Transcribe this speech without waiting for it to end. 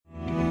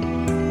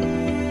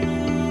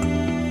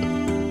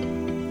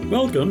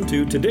Welcome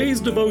to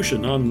today's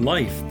devotion on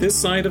life this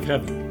side of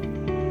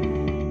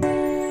heaven.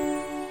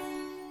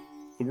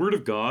 The Word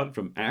of God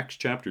from Acts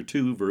chapter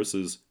 2,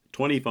 verses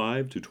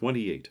 25 to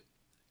 28.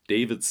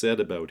 David said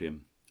about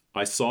him,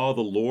 I saw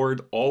the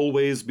Lord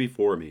always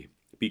before me.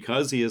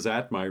 Because he is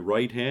at my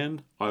right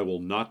hand, I will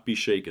not be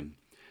shaken.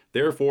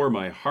 Therefore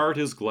my heart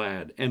is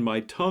glad, and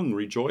my tongue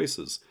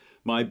rejoices.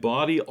 My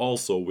body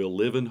also will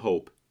live in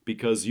hope,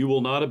 because you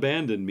will not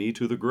abandon me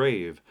to the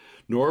grave,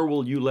 nor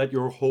will you let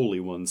your Holy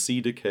One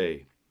see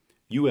decay.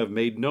 You have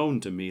made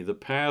known to me the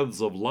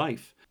paths of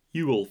life.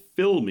 You will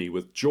fill me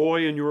with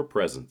joy in your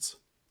presence.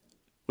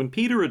 When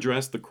Peter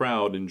addressed the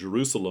crowd in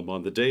Jerusalem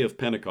on the day of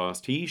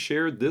Pentecost, he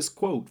shared this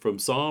quote from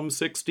Psalm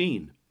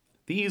 16.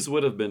 These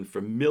would have been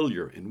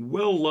familiar and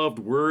well-loved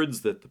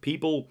words that the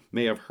people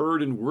may have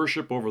heard in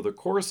worship over the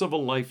course of a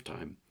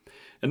lifetime,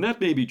 and that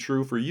may be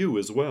true for you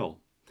as well.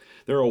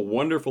 They're a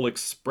wonderful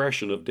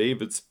expression of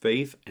David's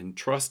faith and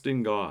trust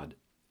in God.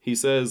 He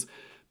says,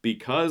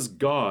 because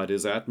God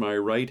is at my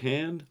right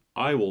hand,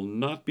 I will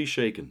not be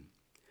shaken.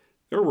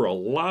 There were a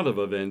lot of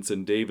events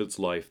in David's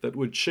life that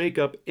would shake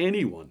up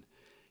anyone.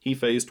 He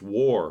faced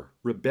war,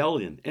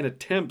 rebellion, and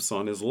attempts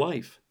on his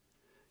life.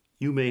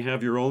 You may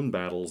have your own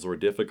battles or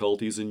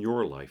difficulties in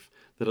your life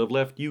that have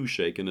left you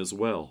shaken as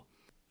well,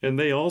 and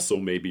they also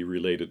may be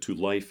related to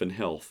life and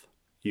health.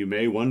 You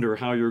may wonder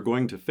how you're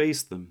going to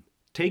face them.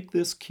 Take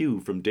this cue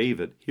from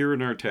David here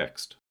in our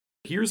text.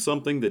 Here's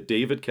something that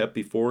David kept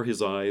before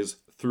his eyes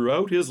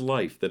throughout his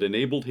life that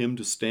enabled him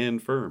to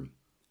stand firm.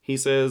 He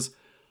says,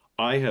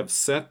 I have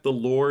set the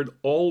Lord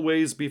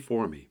always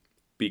before me.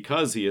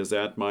 Because he is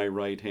at my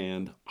right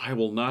hand, I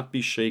will not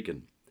be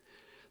shaken.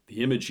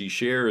 The image he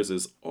shares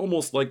is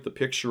almost like the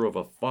picture of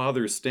a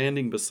father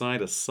standing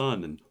beside a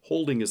son and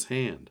holding his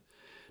hand.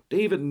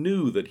 David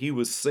knew that he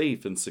was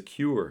safe and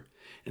secure,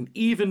 and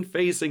even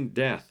facing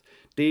death,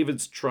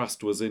 David's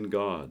trust was in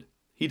God.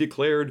 He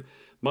declared,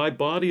 my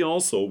body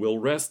also will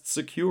rest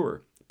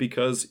secure,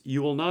 because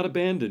you will not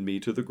abandon me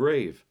to the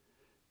grave.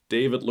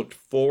 David looked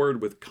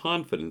forward with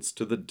confidence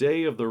to the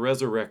day of the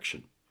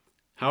resurrection.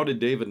 How did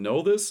David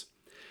know this?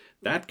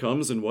 That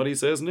comes in what he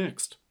says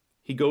next.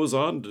 He goes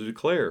on to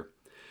declare,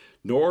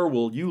 nor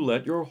will you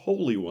let your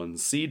Holy One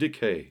see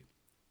decay.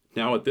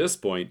 Now at this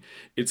point,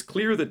 it's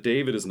clear that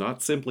David is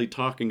not simply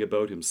talking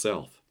about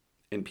himself,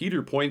 and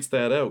Peter points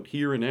that out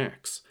here in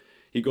Acts.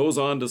 He goes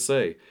on to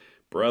say,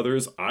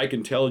 brothers, I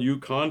can tell you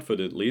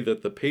confidently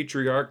that the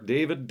patriarch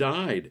David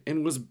died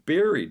and was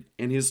buried,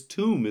 and his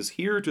tomb is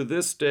here to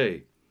this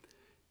day.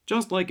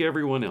 Just like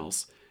everyone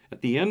else,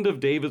 at the end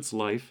of David's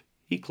life,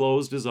 he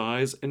closed his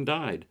eyes and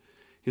died.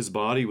 His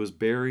body was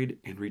buried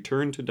and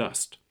returned to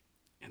dust.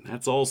 And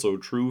that's also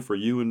true for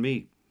you and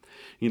me.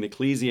 In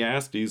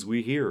Ecclesiastes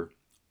we hear,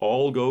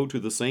 all go to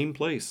the same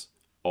place,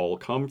 all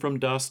come from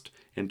dust,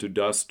 and to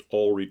dust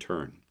all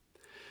return.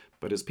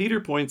 But as Peter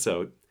points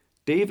out,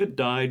 David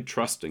died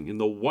trusting in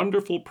the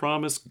wonderful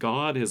promise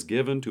God has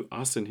given to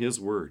us in his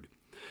word.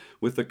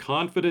 With the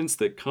confidence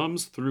that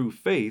comes through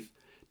faith,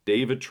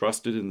 David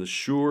trusted in the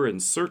sure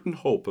and certain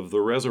hope of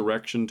the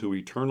resurrection to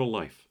eternal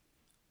life.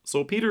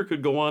 So Peter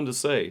could go on to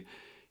say,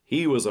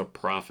 he was a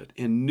prophet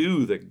and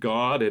knew that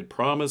God had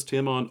promised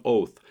him on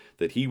oath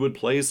that he would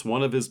place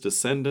one of his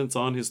descendants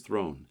on his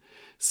throne.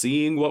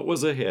 Seeing what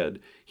was ahead,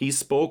 he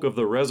spoke of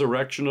the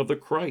resurrection of the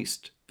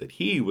Christ, that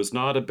he was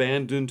not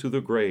abandoned to the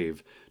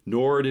grave,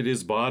 nor did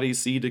his body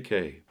see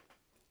decay.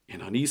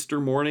 And on Easter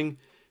morning,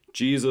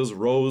 Jesus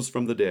rose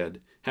from the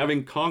dead,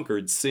 having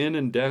conquered sin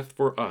and death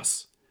for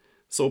us.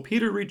 So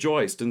Peter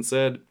rejoiced and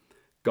said,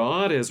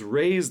 God has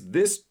raised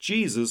this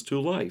Jesus to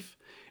life,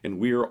 and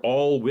we are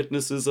all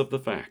witnesses of the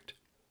fact.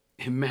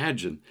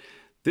 Imagine,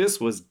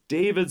 this was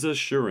David's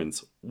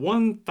assurance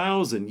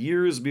 1,000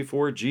 years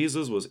before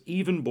Jesus was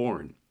even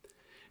born.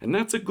 And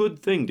that's a good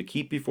thing to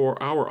keep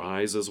before our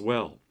eyes as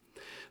well.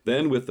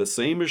 Then with the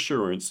same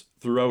assurance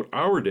throughout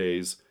our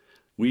days,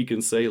 we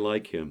can say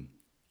like him,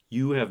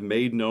 you have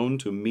made known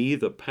to me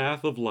the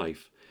path of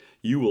life.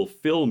 You will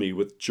fill me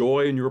with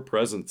joy in your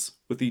presence,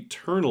 with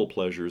eternal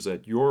pleasures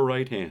at your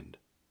right hand.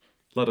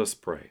 Let us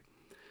pray.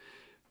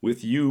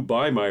 With you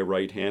by my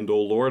right hand,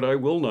 O Lord, I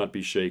will not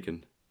be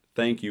shaken.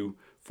 Thank you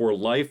for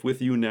life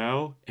with you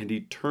now and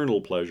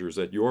eternal pleasures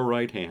at your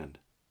right hand.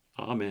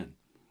 Amen.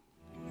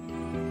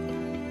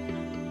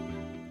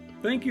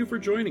 Thank you for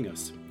joining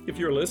us. If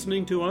you're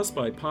listening to us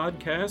by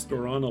podcast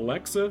or on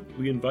Alexa,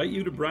 we invite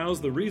you to browse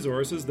the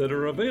resources that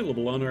are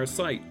available on our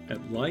site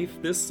at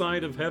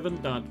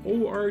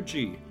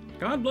lifethissideofheaven.org.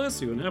 God bless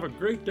you and have a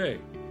great day.